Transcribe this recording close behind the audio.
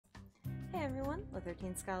Hey everyone,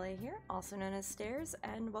 Le13 Scale here, also known as Stairs,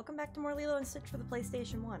 and welcome back to more Lilo and Stitch for the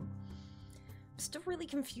PlayStation 1. I'm still really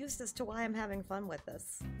confused as to why I'm having fun with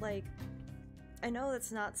this. Like, I know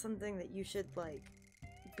that's not something that you should, like,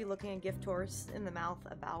 be looking a gift horse in the mouth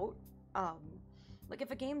about. Like, if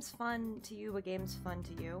a game's fun to you, a game's fun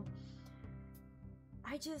to you.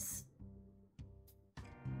 I just...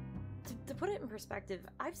 To put it in perspective,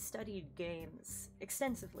 I've studied games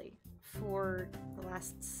extensively for the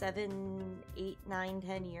last 7, 8, 9,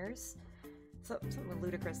 10 years. Something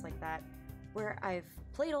ludicrous like that. Where I've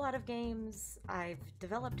played a lot of games, I've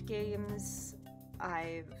developed games,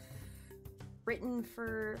 I've written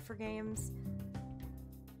for games,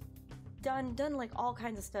 done like all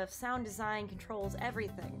kinds of stuff, sound design, controls,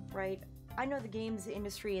 everything, right? I know the games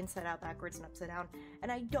industry inside out, backwards, and upside down, and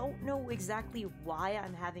I don't know exactly why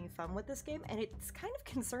I'm having fun with this game, and it's kind of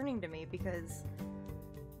concerning to me because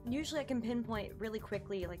usually I can pinpoint really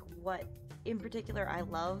quickly like what in particular I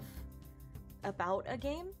love about a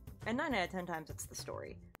game, and 9 out of 10 times it's the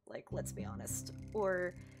story, like, let's be honest,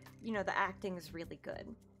 or, you know, the acting is really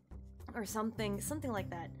good, or something like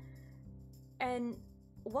that. And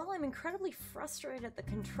while I'm incredibly frustrated at the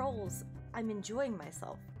controls, I'm enjoying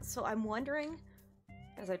myself. So I'm wondering,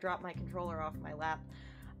 as I drop my controller off my lap,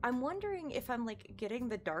 I'm wondering if I'm like getting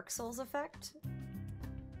the Dark Souls effect,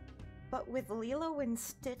 but with Lilo and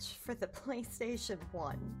Stitch for the PlayStation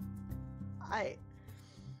 1.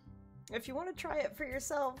 If you want to try it for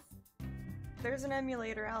yourself, there's an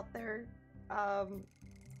emulator out there.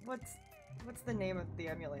 What's the name of the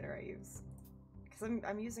emulator I use? Because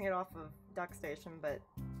I'm using it off of DuckStation, but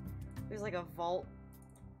there's like a vault.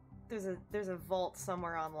 There's a vault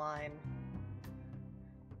somewhere online.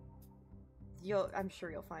 I'm sure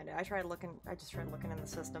you'll find it. I just tried looking in the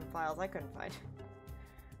system files. I couldn't find it.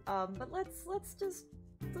 But let's just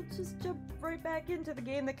jump right back into the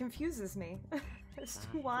game that confuses me as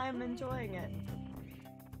to why I'm enjoying it.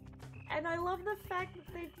 And I love the fact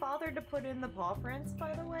that they bothered to put in the paw prints,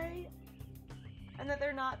 by the way, and that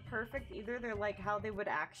they're not perfect either. They're like how they would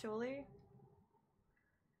actually.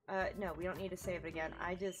 No, we don't need to save it again.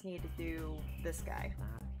 I just need to do this guy.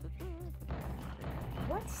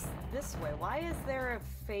 What's this way? Why is there a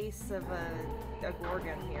face of a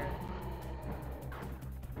Gorgon here?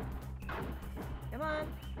 Come on.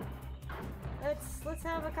 Let's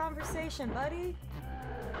have a conversation, buddy.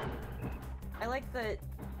 I like the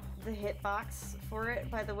hitbox for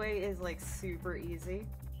it, by the way, is like super easy.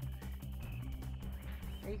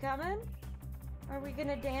 Are you coming? Are we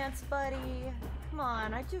gonna dance, buddy? Come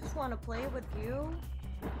on, I just want to play with you.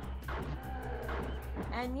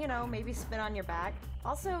 And, you know, maybe spin on your back.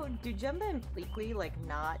 Also, do Jumba and Pleakley, like,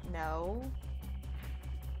 not know?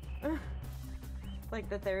 Like,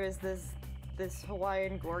 that there is this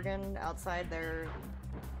Hawaiian Gorgon outside their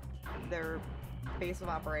base of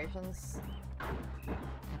operations?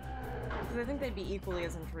 Because I think they'd be equally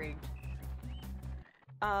as intrigued.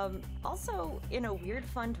 Also, in a weird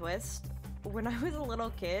fun twist, when I was a little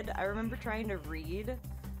kid, I remember trying to read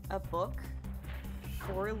a book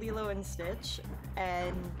for Lilo and Stitch,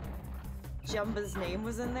 and Jumba's name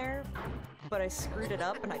was in there, but I screwed it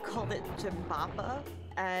up and I called it Jimbapa,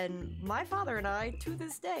 and my father and I, to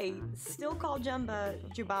this day, still call Jumba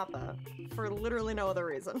Jubapa for literally no other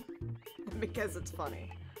reason, because it's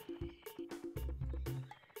funny.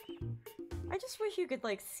 I just wish you could,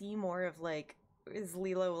 like, see more of, like, is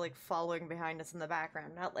Lilo, like, following behind us in the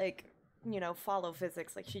background, not, like, you know, follow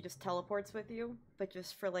physics, like she just teleports with you, but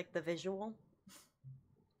just for, like, the visual.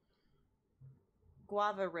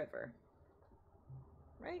 Guava River.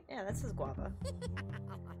 Right? Yeah, that says Guava.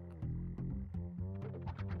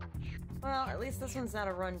 Well, at least this one's not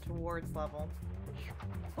a run towards level.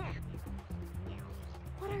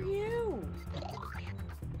 What are you?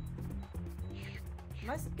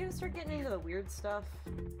 Am I gonna start getting into the weird stuff?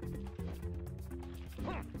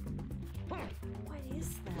 What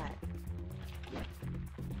is that?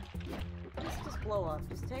 Just blow up.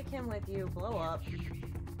 Just take him with you. Blow up.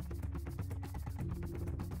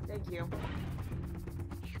 Thank you.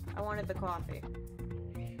 I wanted the coffee.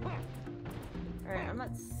 Alright, I'm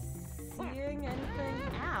not seeing anything.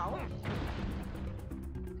 Ow!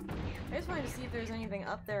 I just wanted to see if there's anything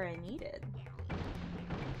up there I needed.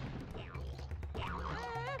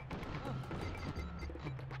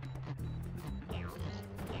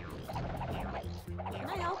 Can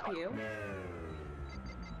I help you?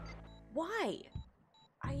 Why?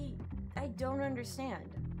 I don't understand.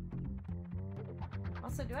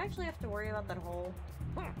 Also, do I actually have to worry about that hole?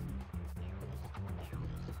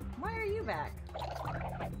 Why are you back?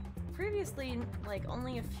 Previously, like,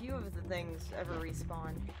 only a few of the things ever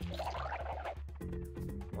respawn.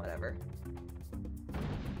 Whatever. whatever.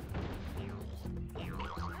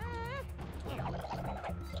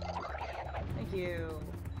 Thank you.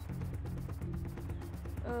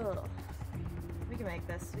 Ugh. We can make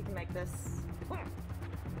this. We can make this.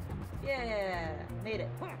 Yeah! Made it.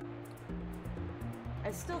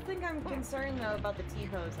 I still think I'm concerned, though, about the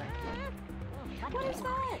T-posing. What is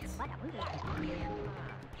that?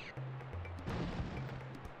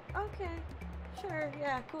 Okay. Sure.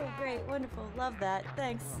 Yeah, cool. Great. Wonderful. Love that.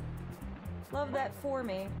 Thanks. Love that for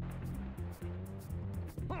me.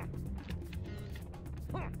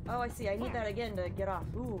 Oh, I see. I need that again to get off.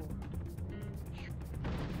 Ooh.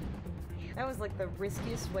 That was like the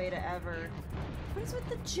riskiest way to ever... What is with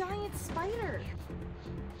the giant spider?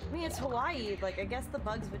 I mean, it's Hawaii. Like, I guess the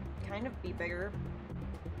bugs would kind of be bigger.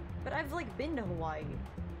 But I've, like, been to Hawaii.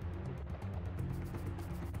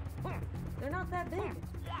 They're not that big.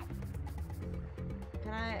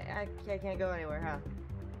 Can I can't go anywhere, huh?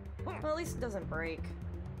 Well, at least it doesn't break.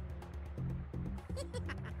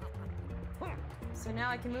 So now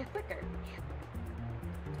I can move quicker.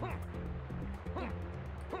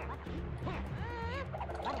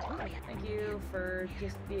 Thank you for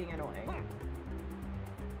just being annoying.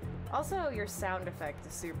 Also, your sound effect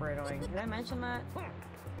is super annoying. Did I mention that?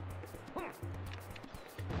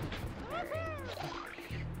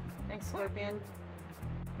 Thanks, Scorpion.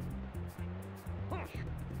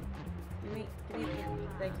 Give me,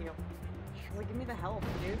 thank you. I was like, give me the help,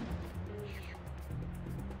 dude. Is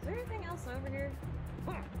there anything else over here?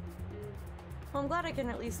 Well, I'm glad I can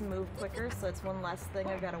at least move quicker, so it's one less thing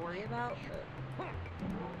I've got to worry about, but...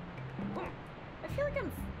 I feel like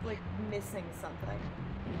I'm, like, missing something.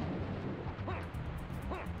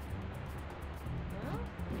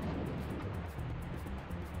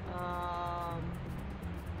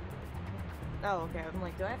 Oh, okay. I'm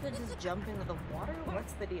like, do I have to just jump into the water?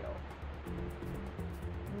 What's the deal?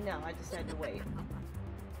 No, I just had to wait.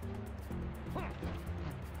 Right,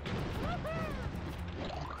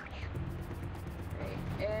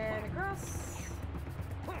 and across.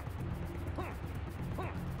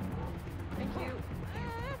 Thank you.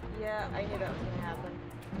 Yeah, I knew that was gonna happen.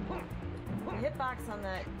 The hitbox on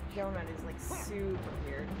that donut is like super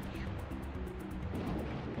weird.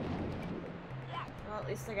 Well, at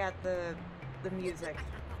least I got the music.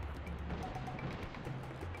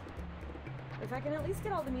 If I can at least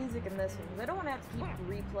get all the music in this one, because I don't want to have to keep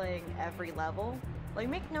replaying every level. Like,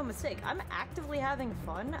 make no mistake, I'm actively having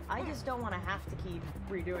fun, I just don't want to have to keep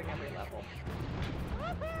redoing every level.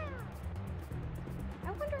 I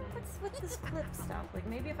wonder what's with this clip stuff. Like,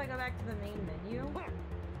 maybe if I go back to the main menu,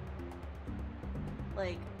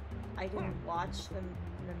 like, I can watch the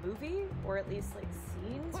movie, or at least, like,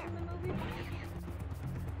 scenes from the movie?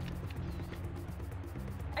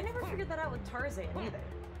 I never figured that out with Tarzan, either.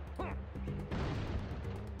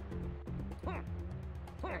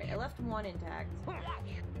 Alright, I left one intact.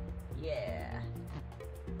 Yeah.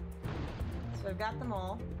 So I've got them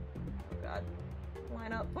all. Oh god.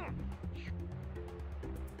 Line up.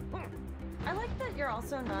 I like that you're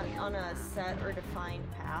also not on a set or defined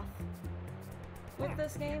path with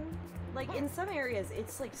this game. Like, in some areas,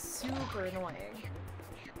 it's, like, super annoying.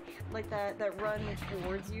 Like that run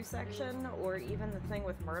towards you section, or even the thing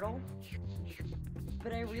with Myrtle.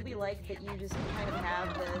 But I really like that you just kind of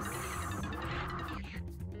have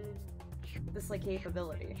this like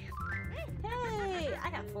capability. Hey,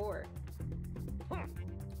 I got 4.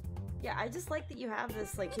 Yeah, I just like that you have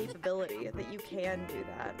this like capability that you can do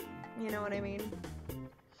that. You know what I mean?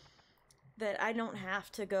 That I don't have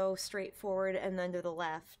to go straight forward and then to the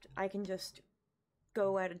left. I can just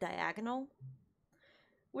go at a diagonal.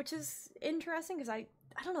 Which is interesting, because I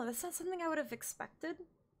don't know, that's not something I would have expected.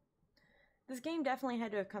 This game definitely had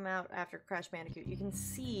to have come out after Crash Bandicoot. You can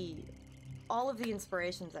see all of the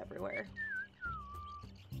inspirations everywhere.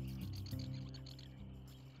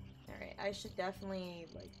 Alright, I should definitely,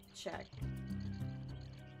 like, check.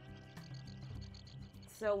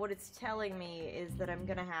 So what it's telling me is that I'm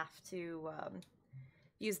gonna have to,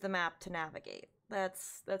 use the map to navigate.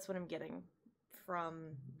 That's what I'm getting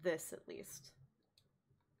from this, at least.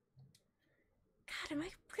 God, am I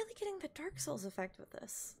really getting the Dark Souls effect with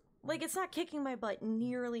this? Like, it's not kicking my butt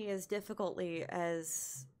nearly as difficultly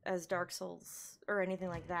as Dark Souls or anything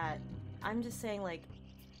like that. I'm just saying, like,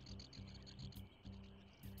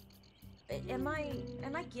 am I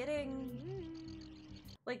getting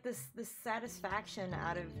like this satisfaction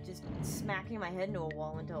out of just smacking my head into a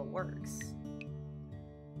wall until it works?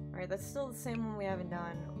 Alright, that's still the same one we haven't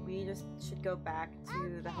done. We just should go back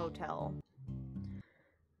to the hotel.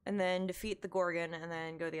 And then defeat the Gorgon, and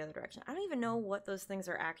then go the other direction. I don't even know what those things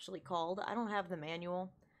are actually called. I don't have the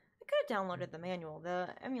manual. I could have downloaded the manual. The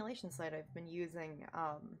emulation site I've been using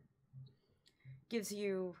gives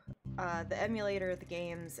you the emulator, the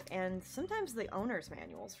games, and sometimes the owner's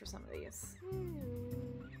manuals for some of these.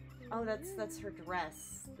 Oh, that's her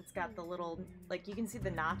dress. It's got the little, like, you can see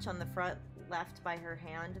the notch on the front left by her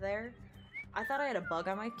hand there. I thought I had a bug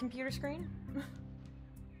on my computer screen.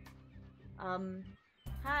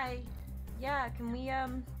 Hi. Yeah, can we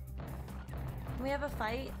have a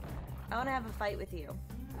fight? I want to have a fight with you.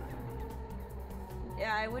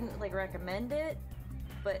 Yeah, I wouldn't, like, recommend it,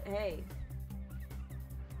 but hey.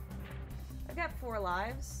 I've got 4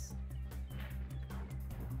 lives.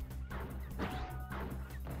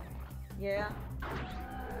 Yeah.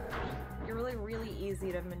 You're really, really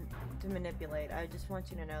easy to manipulate. I just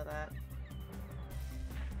want you to know that.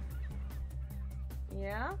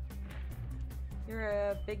 Yeah? You're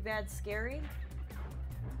a big bad scary.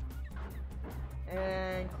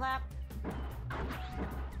 And clap.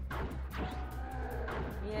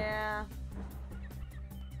 Yeah.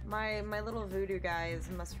 My little voodoo guys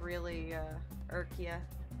must really irk ya.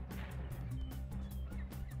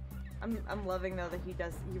 I'm loving though that he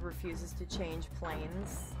refuses to change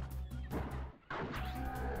planes.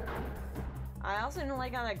 I also didn't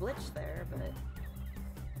like how that glitched there, but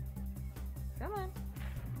come on.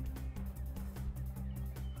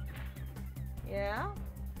 Yeah.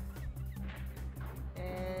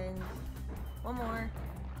 And one more.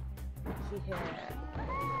 Yeah.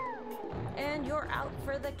 And you're out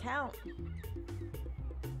for the count.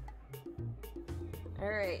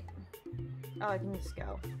 Alright. Oh, I can just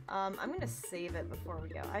go. I'm gonna save it before we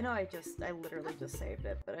go. I know I literally just saved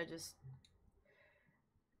it, but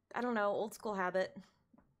I don't know, old school habit.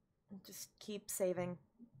 Just keep saving.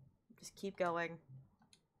 Just keep going.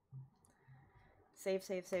 Save.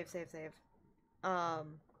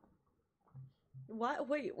 What?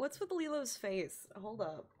 Wait, what's with Lilo's face? Hold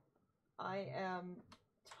up. I am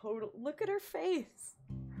total. Look at her face.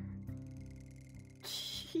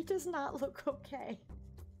 She does not look okay.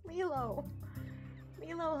 Lilo,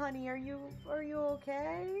 honey, are you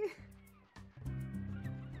okay?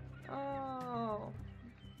 Oh.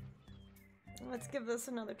 Let's give this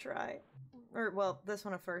another try. Or, well, this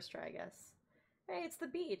one a first try, I guess. Hey, it's the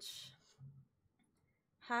beach.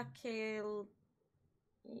 Halikala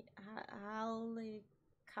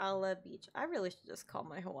Beach. I really should just call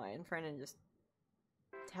my Hawaiian friend and just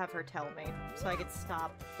have her tell me so I could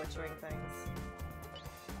stop butchering things.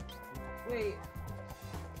 Wait.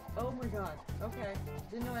 Oh my god. Okay.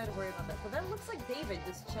 Didn't know I had to worry about that. But that looks like David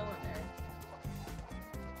just chilling there.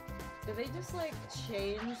 Did they just, like,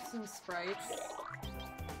 change some sprites?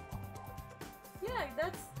 Yeah,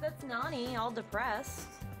 that's Nani, all depressed.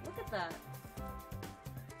 Look at that.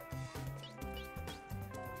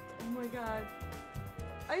 Oh my god.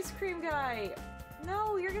 Ice cream guy!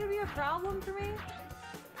 No, you're gonna be a problem for me?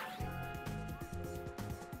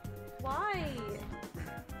 Why?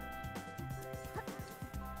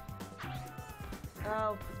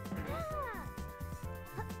 Oh.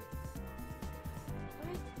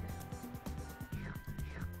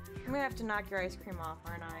 I'm gonna have to knock your ice cream off,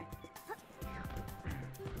 aren't I?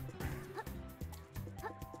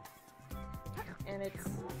 And it's...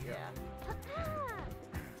 yeah.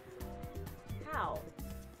 How?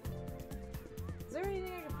 Is there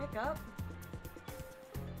anything I can pick up?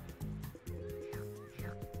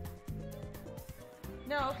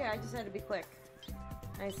 No, okay, I just had to be quick.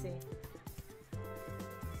 I see.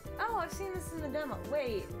 Oh, I've seen this in the demo.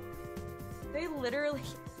 Wait. They literally...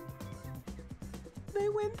 they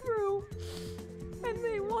went through and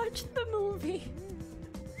they watched the movie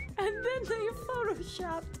and then they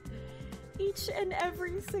photoshopped each and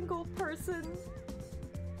every single person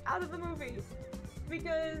out of the movie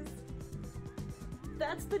because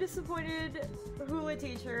that's the disappointed hula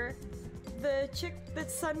teacher. The chick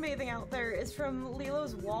that's sunbathing out there is from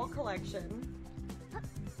Lilo's wall collection.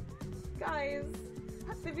 Guys,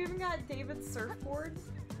 they've even got David's surfboard.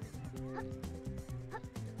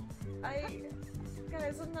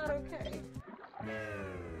 Guys, I'm not okay.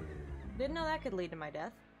 Didn't know that could lead to my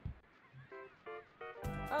death.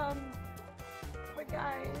 But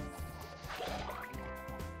guys,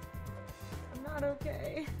 I'm not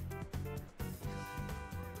okay.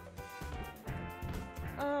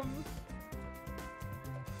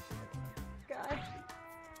 Guys.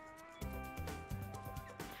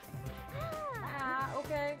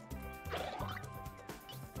 Okay.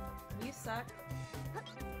 You suck.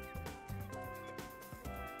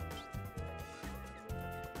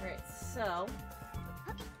 Right, so...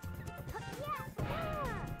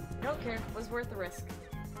 don't care, was worth the risk.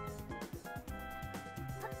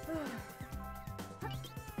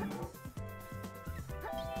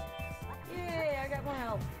 more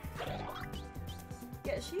help.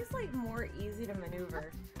 Yeah, she's like more easy to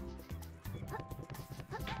maneuver.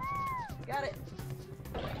 Got it.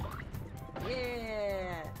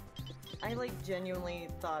 Yeah. I like genuinely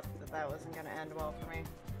thought that that wasn't gonna end well for me.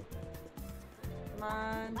 Come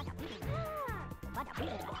on.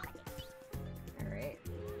 Alright.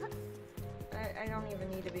 I don't even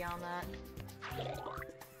need to be on that.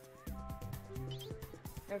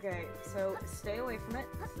 Okay, so stay away from it.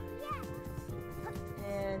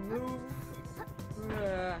 And move.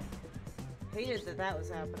 Ugh. Hated that that was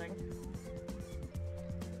happening.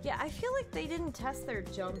 Yeah, I feel like they didn't test their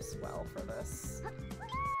jumps well for this.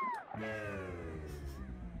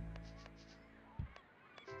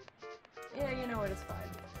 Yeah, you know what, it's fine.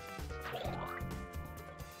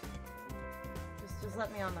 Just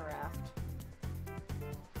let me on the raft.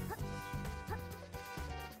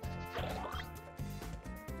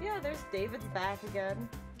 Yeah, there's David's back again.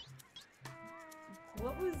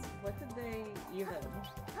 What did they even?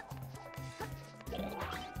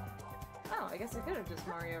 Oh, I guess I could have just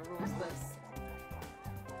Mario rules this.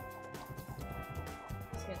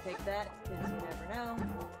 Just gonna take that, because you never know.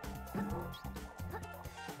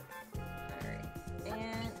 Alright,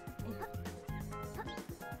 and...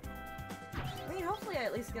 I mean, hopefully I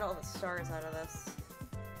at least get all the stars out of this.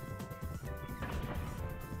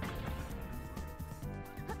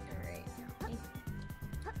 Alright.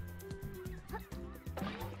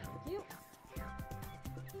 Cute.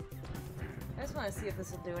 I just want to see if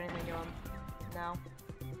this will do anything to him. No.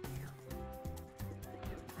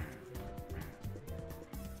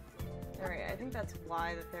 Alright, I think that's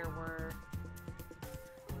why that there were...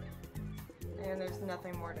 And there's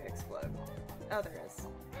nothing more to explode. Oh, there is.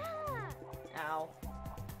 Ow.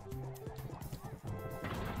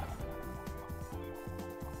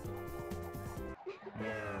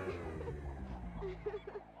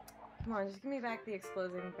 Come on, just give me back the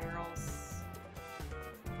exploding barrels.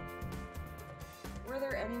 Were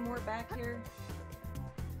there any more back here?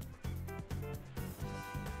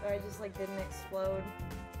 Or I just, like, didn't explode?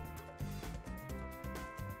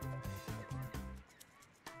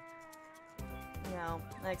 No,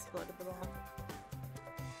 I exploded them all.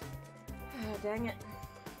 Oh, dang it.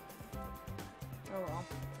 Oh well.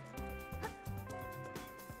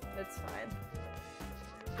 It's fine.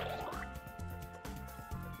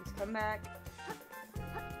 Just come back.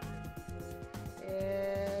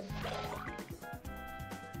 And...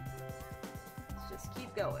 let's just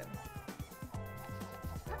keep going.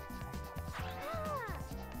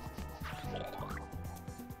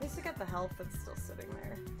 At least I got the health that's still sitting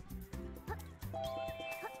there.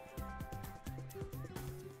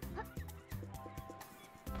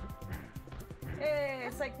 Hey, I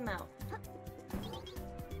psyched him out.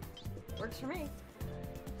 Works for me.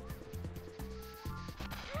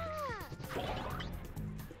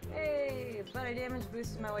 Hey, but I damage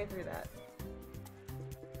boosted my way through that.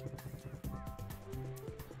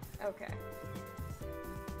 Okay.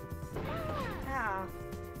 Ah.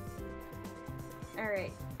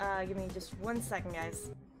 Alright, give me just 1 second, guys.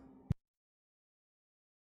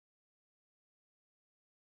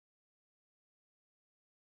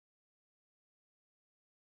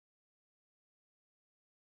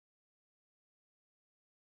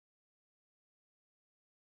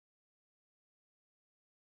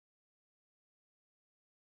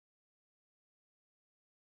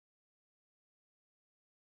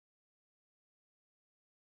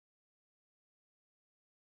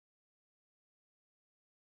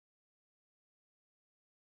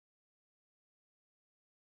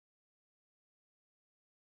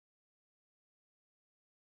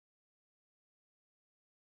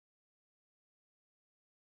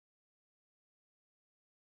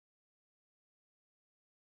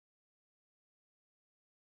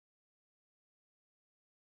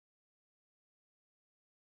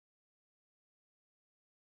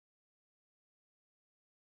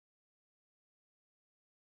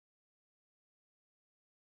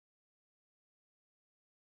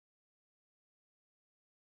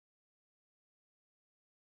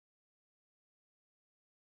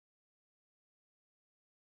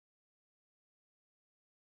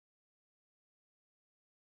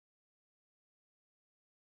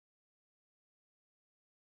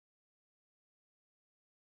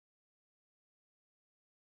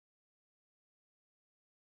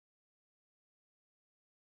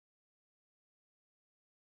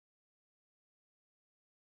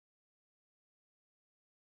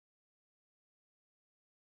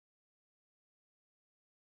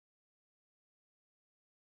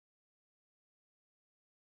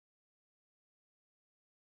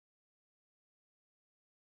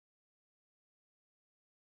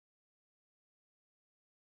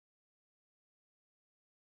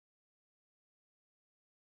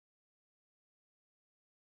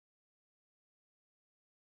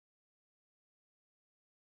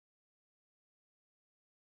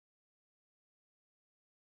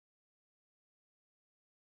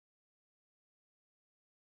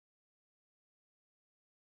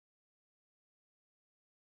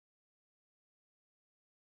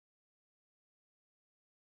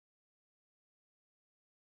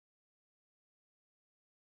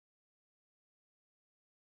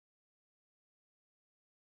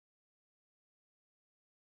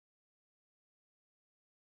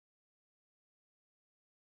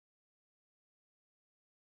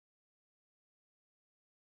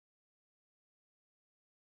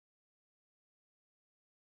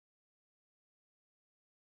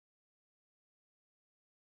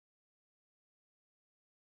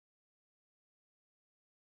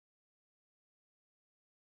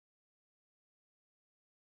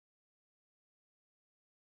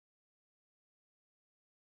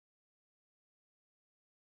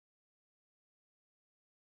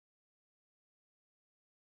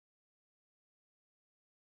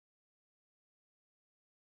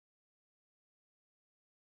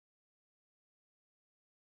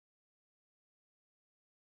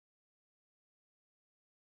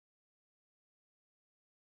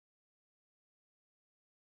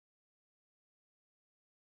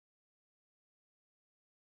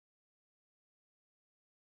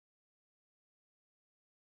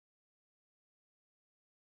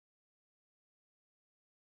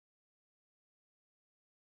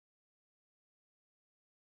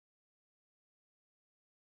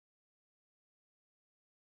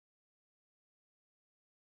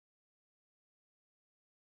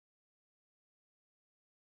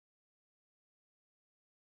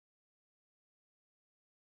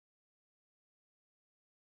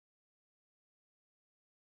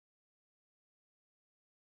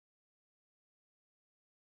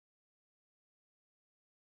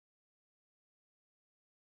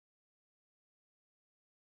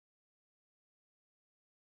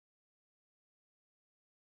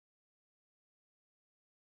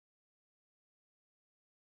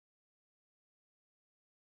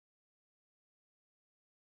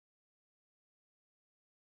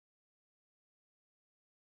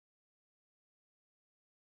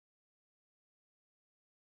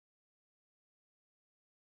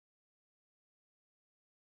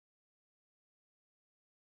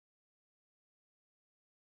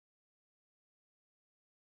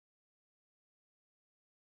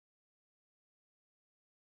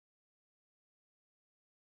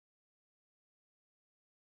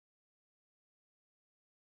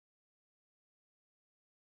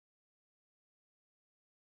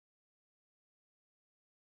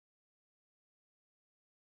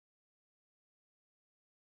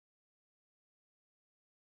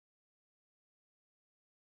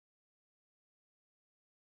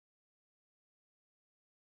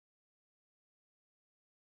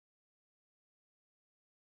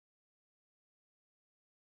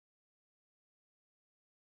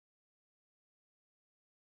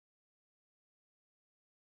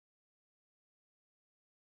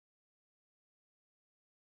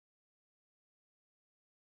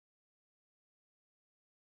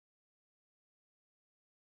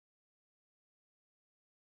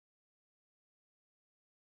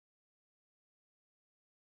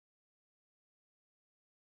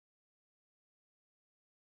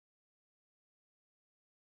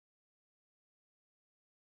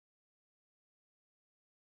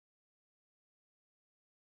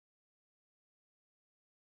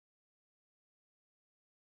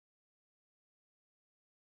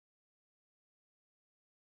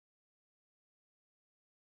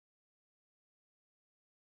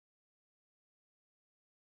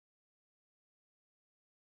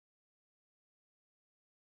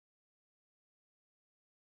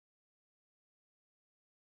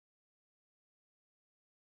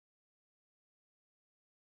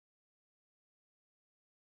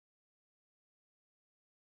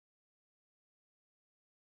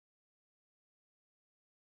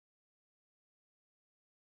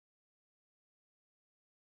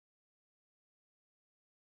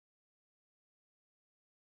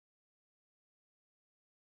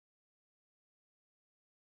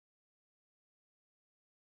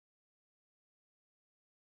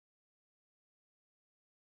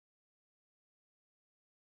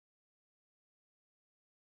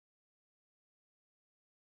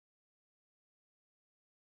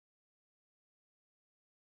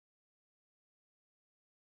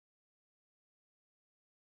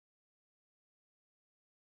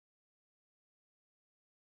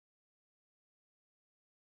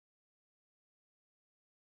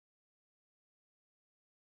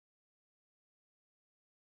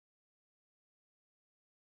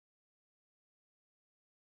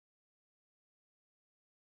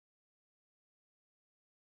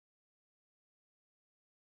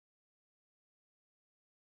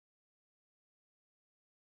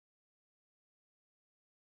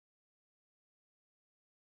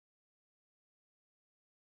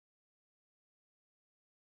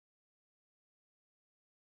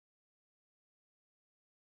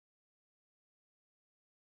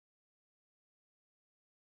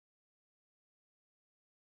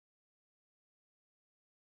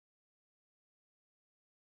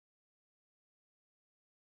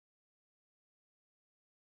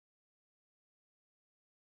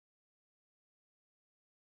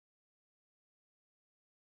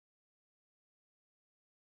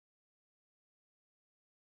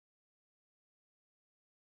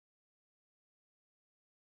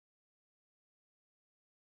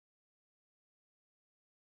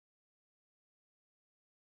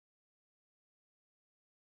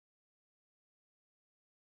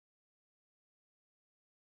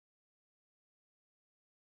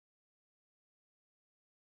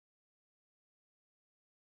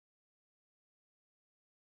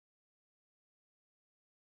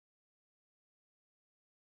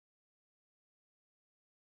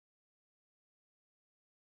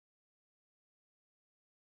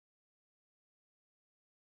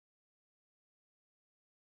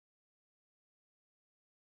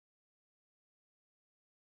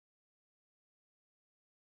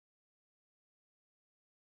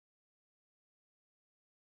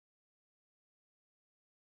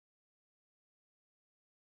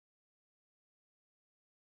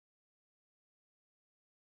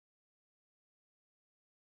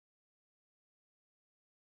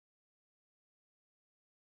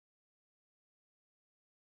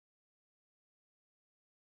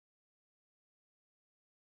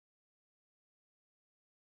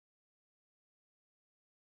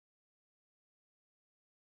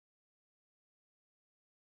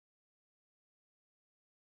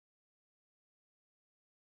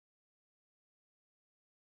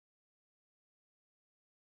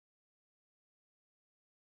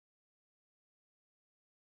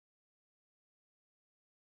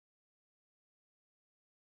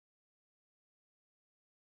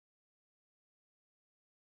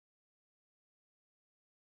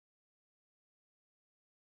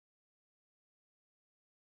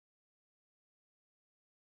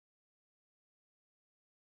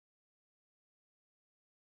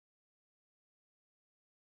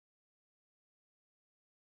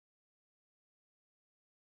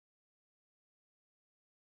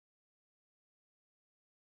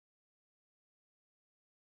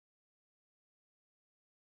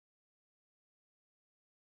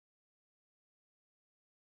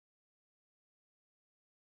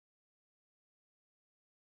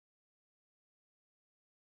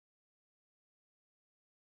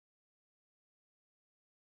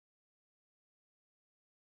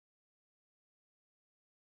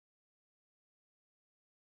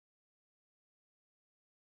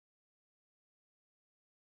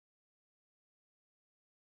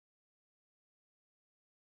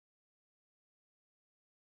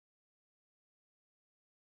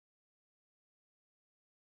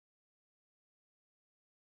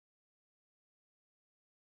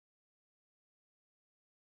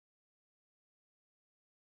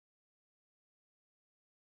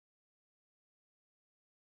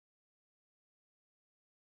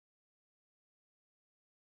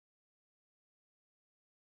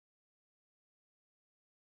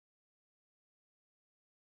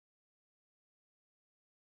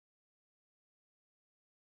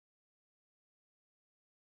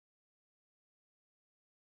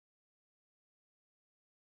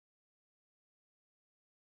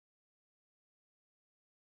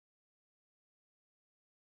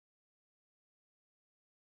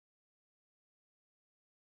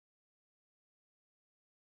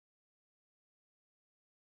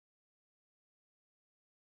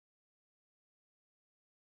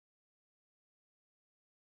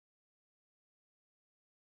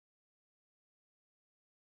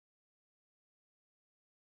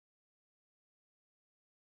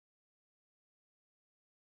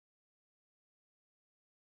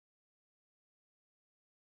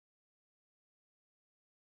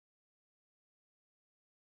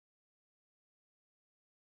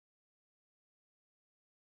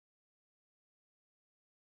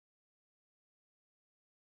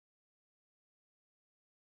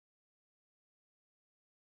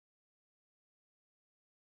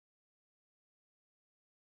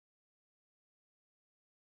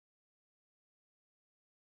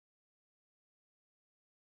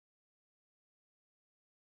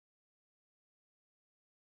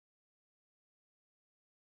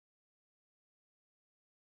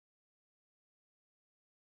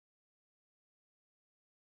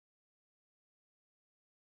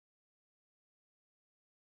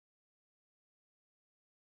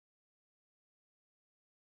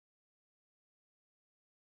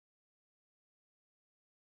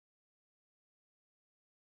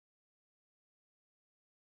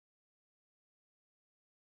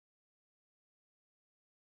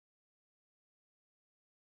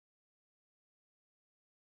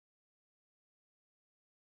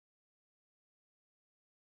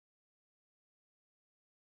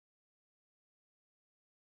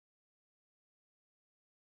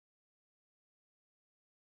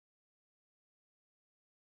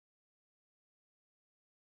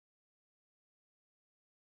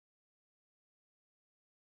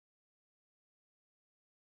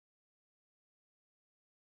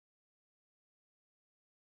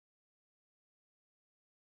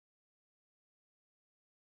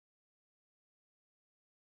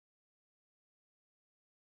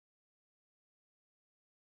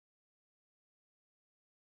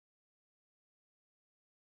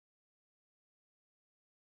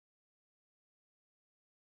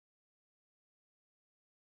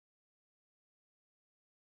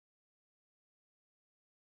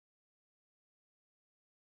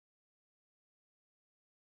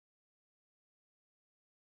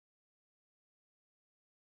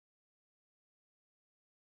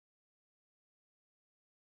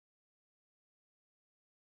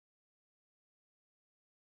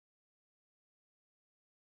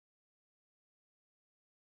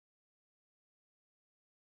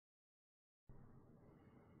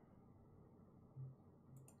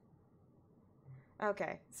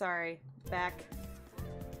 Okay, sorry. Back.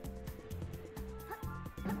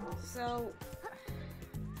 So...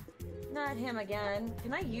 Not him again.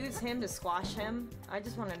 Can I use him to squash him? I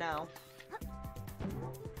just want to know.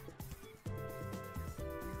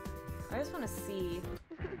 I just want to see.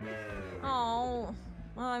 Oh.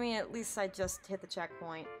 Well, I mean, at least I just hit the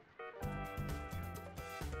checkpoint.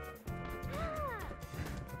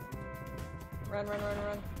 Run, run, run,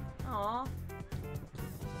 run. Aw.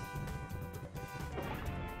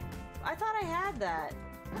 I thought I had that.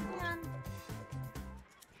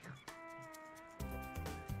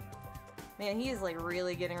 Man, he is like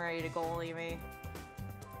really getting ready to goalie me.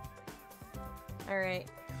 Alright.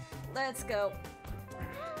 Let's go.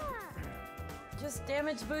 Just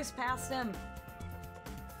damage boost past him.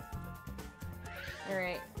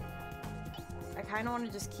 Alright. I kind of want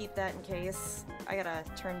to just keep that in case. I gotta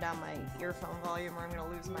turn down my earphone volume or I'm gonna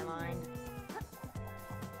lose my mind.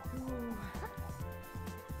 Ooh.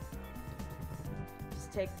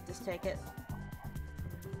 Just take it.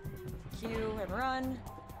 Q and run.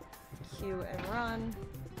 Q and run.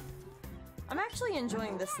 I'm actually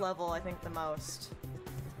enjoying this level, I think, the most.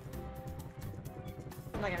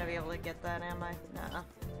 I'm not gonna be able to get that, am I? Nah.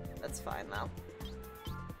 That's fine, though.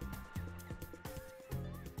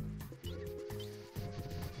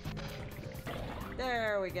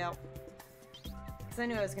 There we go. Because I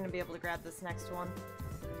knew I was gonna be able to grab this next one.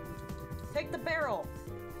 Take the barrel!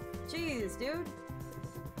 Jeez, dude!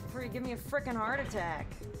 Before you give me a frickin' heart attack.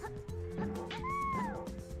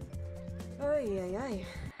 Oy, oy, oy.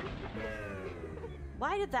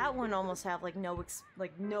 Why did that one almost have like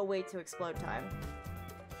no way to explode time?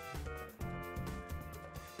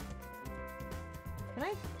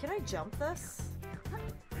 Can I jump this?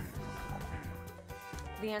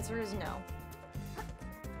 The answer is no.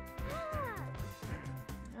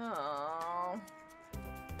 Oh.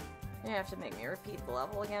 You have to make me repeat the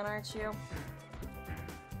level again, aren't you?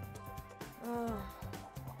 Ugh.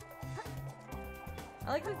 I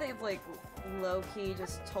like that they've like low-key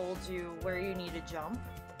just told you where you need to jump.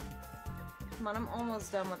 Come on, I'm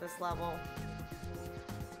almost done with this level.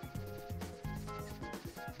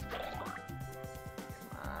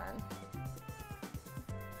 Come on.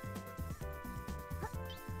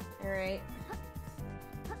 Alright.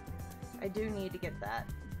 I do need to get that.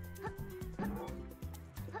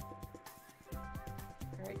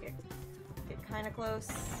 Alright, get kinda close.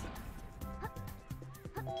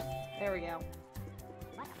 There we go.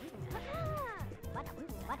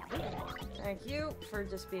 Thank you for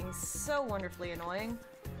just being so wonderfully annoying.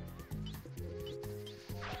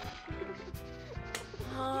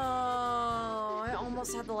 Oh, I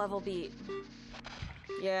almost had the level beat.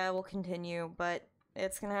 Yeah, we'll continue, but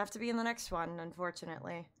it's gonna have to be in the next one,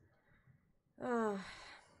 unfortunately. Ugh.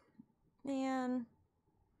 Man.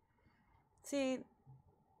 See,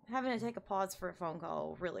 having to take a pause for a phone call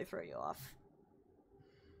will really throw you off.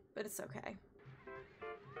 But it's okay.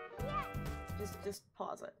 Just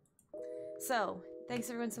pause it. So, thanks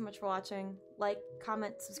everyone so much for watching. Like,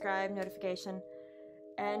 comment, subscribe, notification.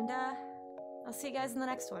 And, I'll see you guys in the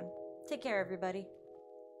next one. Take care, everybody.